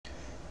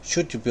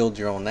Should you build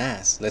your own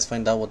NAS? Let's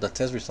find out what the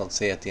test results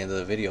say at the end of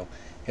the video.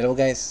 Hello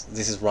guys,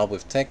 this is Rob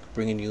with Tech,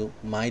 bringing you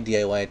my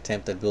DIY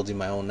attempt at building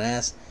my own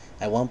NAS.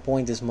 At one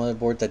point, this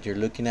motherboard that you're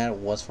looking at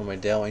was from my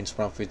Dell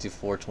Inspiron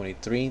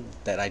 5423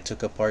 that I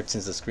took apart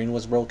since the screen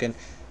was broken.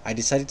 I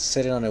decided to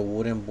set it on a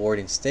wooden board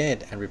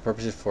instead and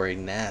repurpose it for a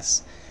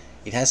NAS.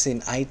 It has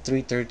an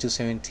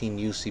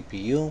i3-3217U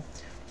CPU.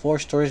 For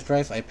storage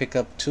drive, I pick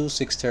up two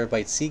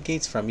 6TB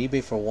Seagates from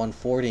eBay for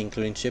 $140,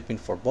 including shipping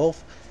for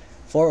both.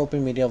 For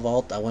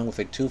openmediavault, I went with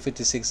a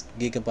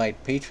 256GB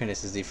Patriot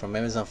SSD from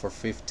Amazon for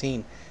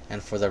 $15,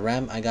 and for the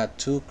RAM, I got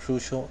two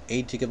crucial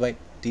 8GB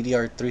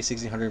DDR3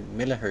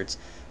 1600MHz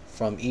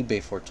from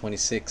eBay for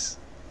 $26.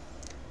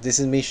 This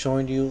is me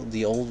showing you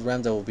the old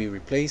RAM that will be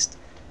replaced.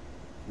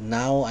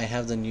 Now I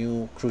have the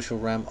new crucial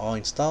RAM all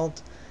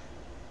installed.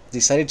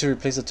 Decided to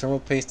replace the thermal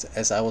paste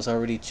as I was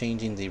already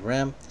changing the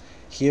RAM.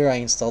 Here I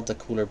installed the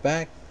cooler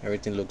back,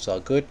 everything looks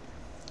all good.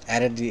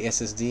 Added the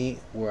SSD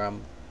where I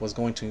was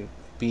going to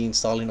be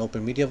installing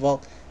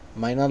openmediavault.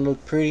 Might not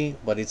look pretty,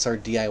 but it's our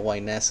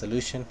DIY NAS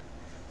solution.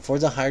 For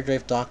the hard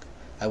drive dock,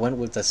 I went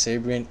with the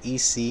Sabrent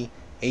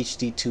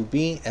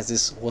HD2B, as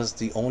this was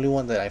the only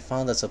one that I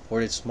found that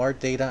supported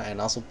smart data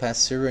and also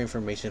passed serial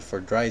information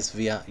for drives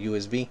via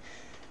USB.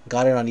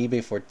 Got it on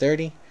eBay for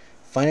 $30.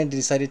 Finally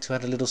decided to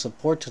add a little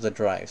support to the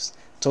drives.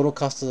 Total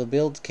cost of the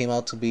build came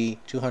out to be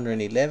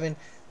 $211,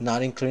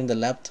 not including the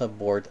laptop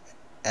board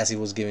as it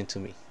was given to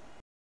me.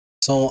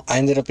 So I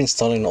ended up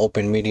installing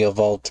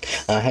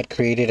openmediavault. I had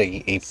created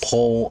a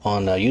poll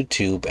on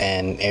YouTube,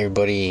 and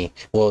everybody,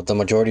 well, the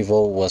majority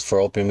vote was for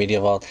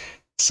openmediavault.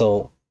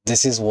 So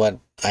this is what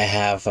I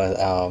have.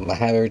 I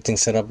have everything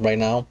set up right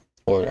now,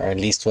 or at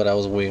least what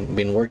we've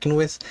been working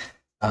with.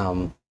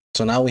 So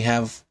now we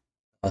have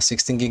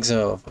 16 gigs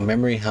of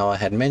memory, how I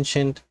had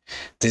mentioned.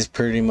 This is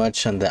pretty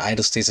much on the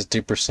idle states of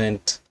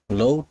 3%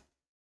 load.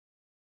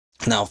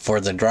 Now for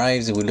the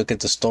drives, if we look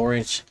at the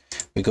storage,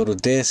 we go to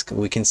disk,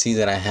 we can see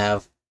that I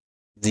have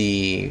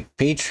the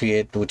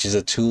Patriot, which is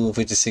a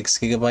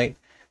 256GB,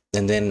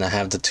 and then I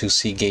have the two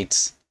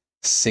Seagates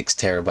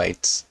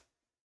 6TB.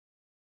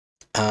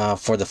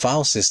 For the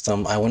file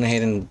system, I went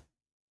ahead and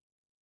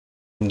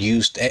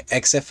used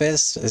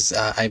XFS.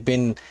 I've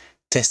been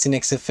testing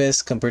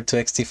XFS compared to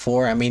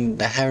XT4. I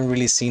mean, I haven't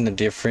really seen a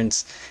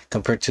difference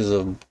compared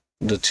to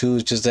the two,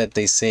 just that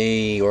they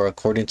say, or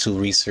according to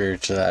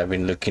research that I've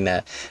been looking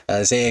at,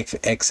 they say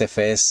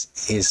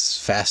XFS is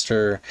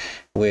faster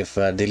with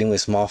dealing with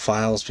small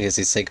files because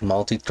it's like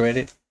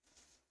multi-threaded.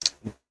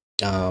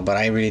 But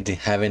I really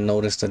haven't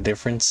noticed a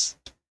difference.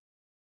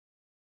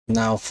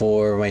 Now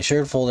for my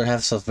shared folder, I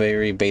have some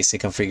very basic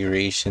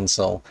configuration.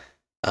 So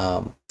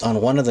on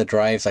one of the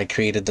drives, I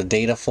created the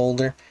data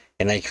folder,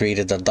 and I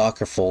created the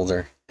Docker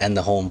folder and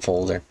the home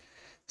folder.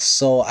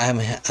 So I'm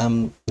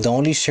the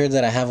only share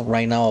that I have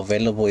right now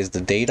available is the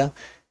data.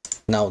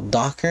 Now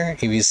Docker,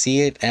 if you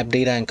see it, app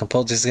data and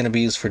compose, this is going to be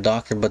used for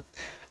Docker, but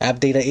app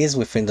data is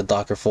within the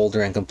Docker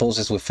folder and compose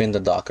is within the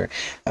Docker.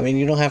 I mean,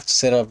 you don't have to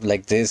set up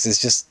like this. It's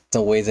just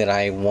the way that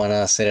I want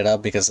to set it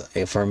up, because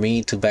for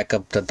me to back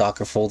up the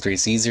Docker folder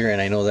is easier,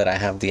 and I know that I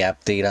have the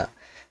app data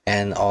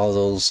and all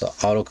those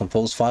auto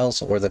compose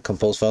files, or the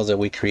compose files that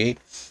we create.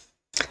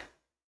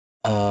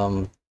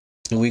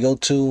 We go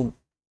to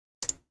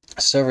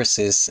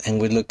services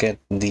and we look at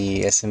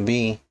the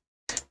SMB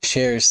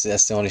shares.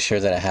 That's the only share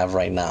that I have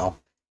right now.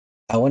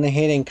 I went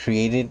ahead and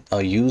created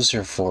a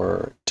user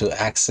to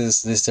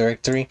access this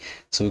directory.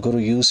 So we go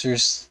to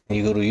users, and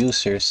you go to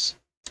users.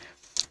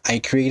 I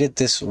created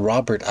this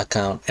Robert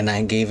account and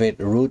I gave it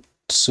root,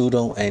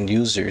 sudo, and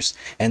users.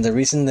 And the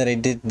reason that I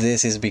did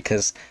this is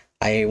because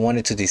I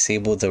wanted to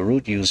disable the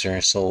root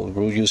user. So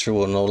root user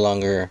will no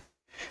longer,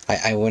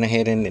 I went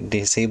ahead and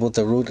disabled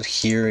the root.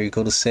 Here you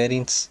go to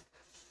settings.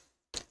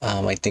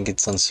 I think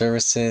it's on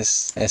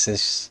services,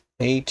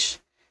 SSH,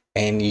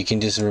 and you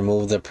can just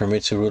remove the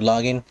permit to root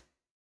login.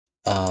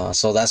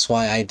 So that's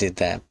why I did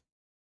that.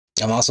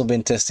 I've also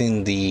been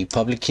testing the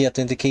public key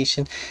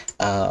authentication.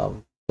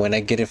 When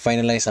I get it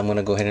finalized, I'm going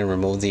to go ahead and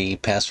remove the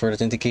password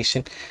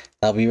authentication.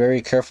 I'll be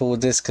very careful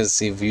with this,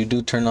 because if you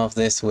do turn off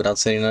this without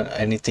setting up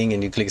anything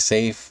and you click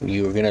save,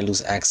 you're going to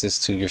lose access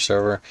to your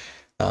server.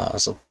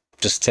 So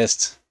just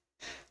test.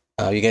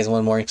 You guys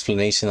want more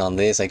explanation on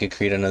this, I could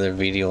create another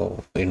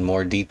video in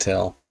more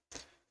detail.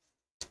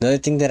 The other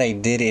thing that I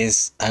did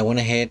is I went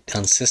ahead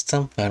on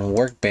system and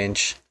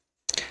workbench.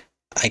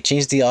 I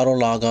changed the auto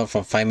logout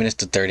from 5 minutes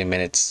to 30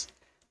 minutes.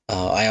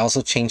 I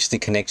also changed the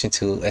connection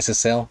to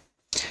SSL,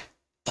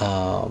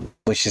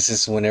 which is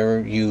just whenever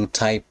you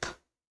type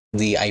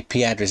the IP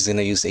address, is going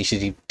to use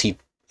HTTPS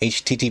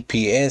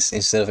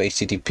instead of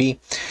HTTP.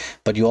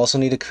 But you also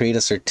need to create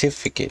a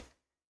certificate.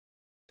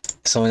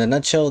 So in a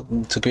nutshell,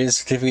 to create a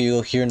certificate, you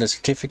go here in the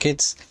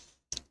certificates,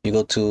 you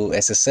go to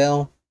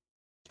SSL,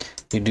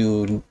 you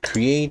do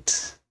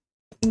create.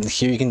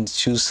 Here you can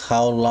choose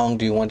how long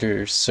do you want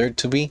your cert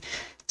to be.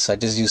 So I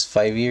just used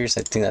 5 years.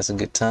 I think that's a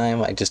good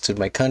time. I just did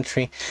my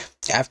country.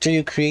 After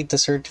you create the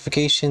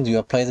certification, you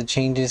apply the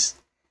changes.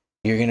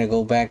 You're gonna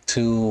go back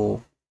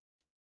to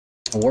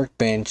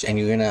workbench and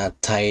you're gonna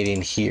tie it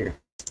in here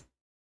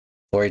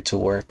for it to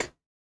work.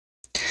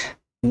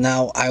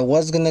 Now I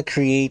was gonna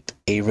create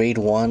a RAID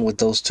 1 with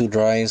those two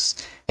drives,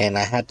 and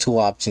I had two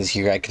options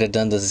here. I could have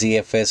done the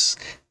ZFS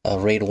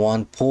RAID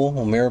 1 pull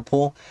or mirror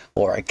pull,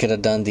 or I could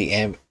have done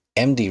the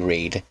MD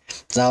RAID.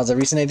 Now the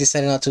reason I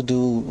decided not to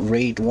do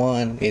RAID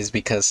 1 is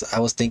because I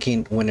was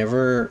thinking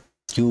whenever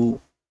you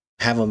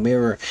have a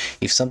mirror,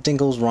 if something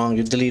goes wrong,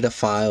 you delete a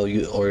file,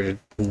 or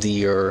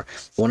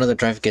one of the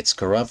drive gets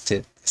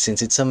corrupted,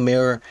 since it's a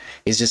mirror,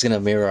 it's just gonna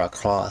mirror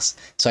across.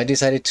 So I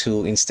decided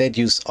to instead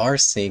use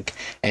rsync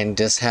and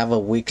just have a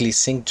weekly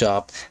sync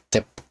job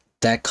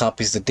that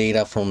copies the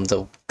data from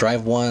the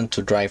drive 1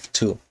 to drive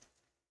 2.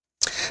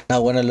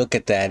 Now when I look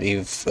at that,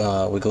 if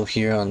we go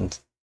here on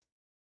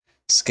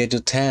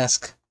schedule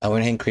task, I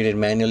went ahead and created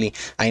manually.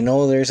 I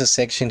know there's a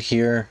section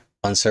here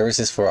on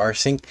services for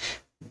rsync,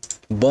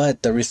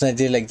 but the reason I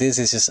did it like this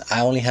is just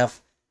I only have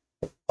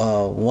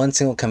one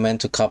single command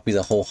to copy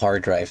the whole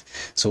hard drive.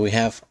 So we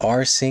have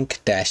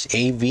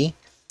rsync-av.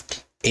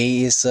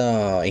 A is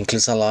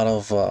includes a lot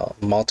of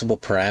multiple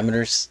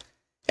parameters,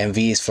 and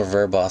V is for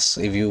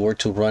verbose. If you were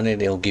to run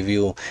it, it'll give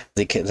you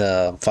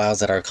the files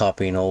that are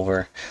copying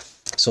over.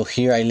 So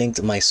here I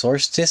linked my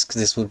source disk.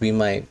 This would be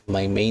my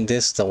main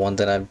disk, the one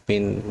that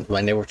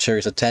my network share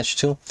is attached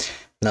to.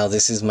 Now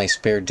this is my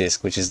spare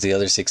disk, which is the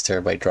other 6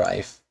 terabyte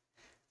drive.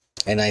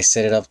 And I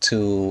set it up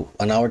to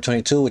an hour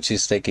 22, which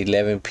is like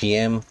 11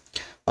 p.m.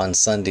 on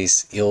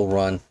Sundays. It'll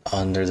run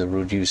under the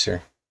root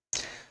user.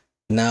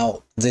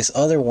 Now this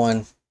other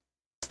one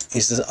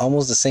is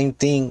almost the same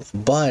thing,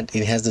 but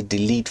it has the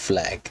delete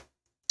flag.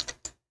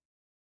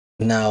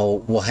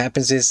 Now what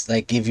happens is,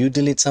 like, if you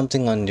delete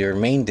something on your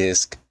main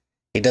disk,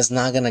 it's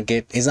not gonna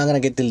get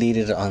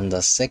deleted on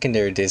the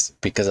secondary disk,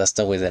 because that's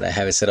the way that I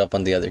have it set up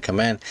on the other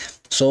command.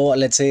 So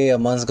let's say a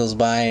month goes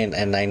by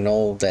and I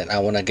know that I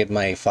want to get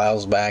my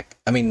files back.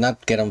 I mean,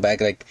 not get them back,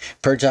 like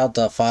purge out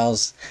the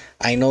files.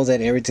 I know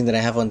that everything that I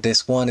have on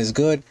disk 1 is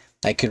good.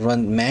 I could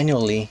run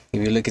manually.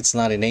 If you look, it's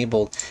not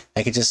enabled.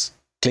 I could just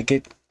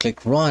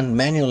click run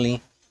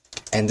manually,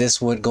 and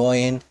this would go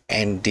in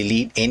and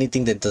delete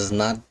anything that is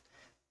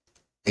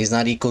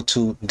not equal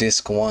to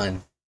disk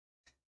 1.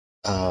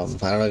 I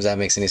don't know if that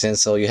makes any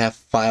sense. So you have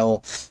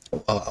file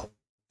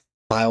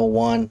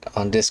 1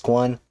 on disk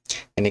 1,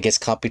 and it gets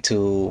copied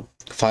to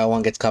file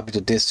 1 gets copied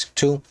to disk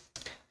 2,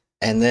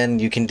 and then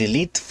you can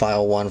delete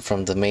file 1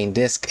 from the main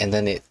disk, and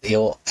then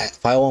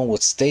file 1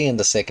 would stay in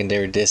the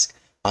secondary disk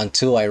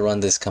until I run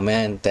this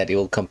command that it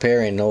will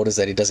compare and notice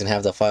that it doesn't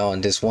have the file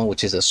on disk 1,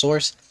 which is the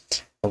source.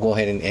 I'll go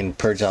ahead and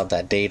purge out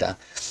that data.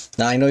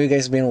 Now I know you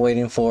guys have been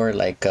waiting for,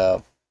 like,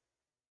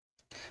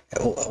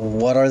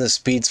 what are the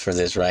speeds for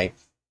this, right?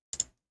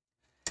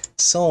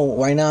 So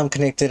right now I'm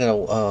connected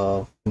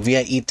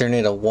via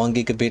Ethernet, a 1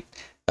 gigabit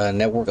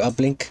network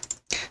uplink.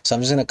 So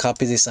I'm just gonna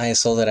copy this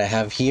ISO that I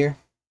have here.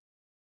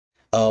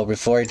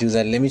 Before I do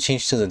that, let me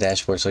change to the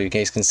dashboard so you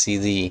guys can see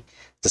the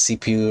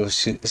CPU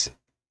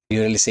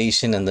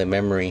utilization and the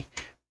memory.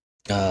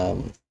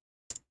 All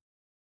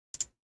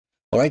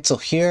right, so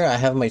here I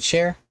have my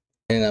chair,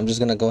 and I'm just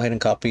gonna go ahead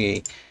and copy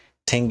a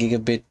 10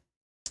 gigabit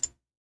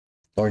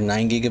or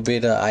 9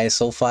 gigabit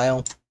ISO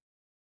file.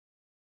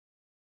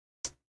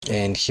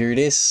 And here it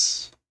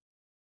is.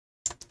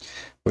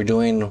 We're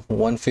doing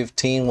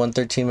 115,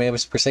 113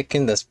 megabits per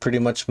second. That's pretty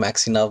much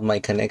maxing out my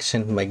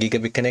connection, my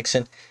gigabit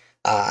connection.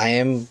 I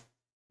am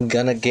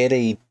gonna get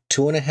a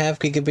 2.5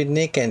 gigabit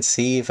NIC and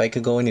see if I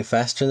could go any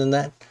faster than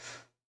that.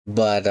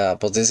 But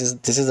this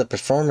is the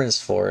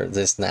performance for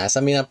this NAS.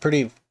 I mean, I'm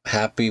pretty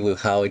happy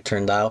with how it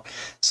turned out.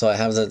 So I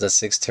have the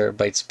 6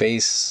 terabyte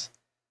space.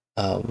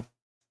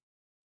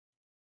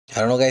 I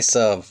don't know, guys,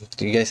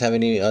 do you guys have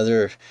any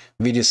other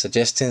video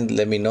suggestions?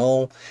 Let me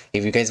know.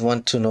 If you guys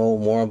want to know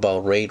more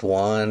about RAID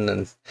 1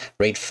 and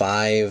RAID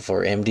 5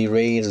 or MD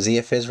RAID,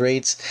 ZFS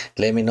RAIDs,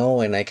 let me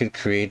know, and I could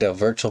create a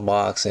virtual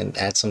box and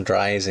add some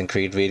drives and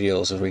create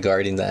videos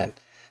regarding that.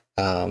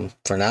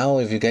 For now,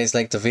 if you guys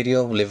like the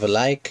video, leave a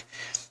like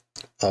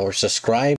or subscribe.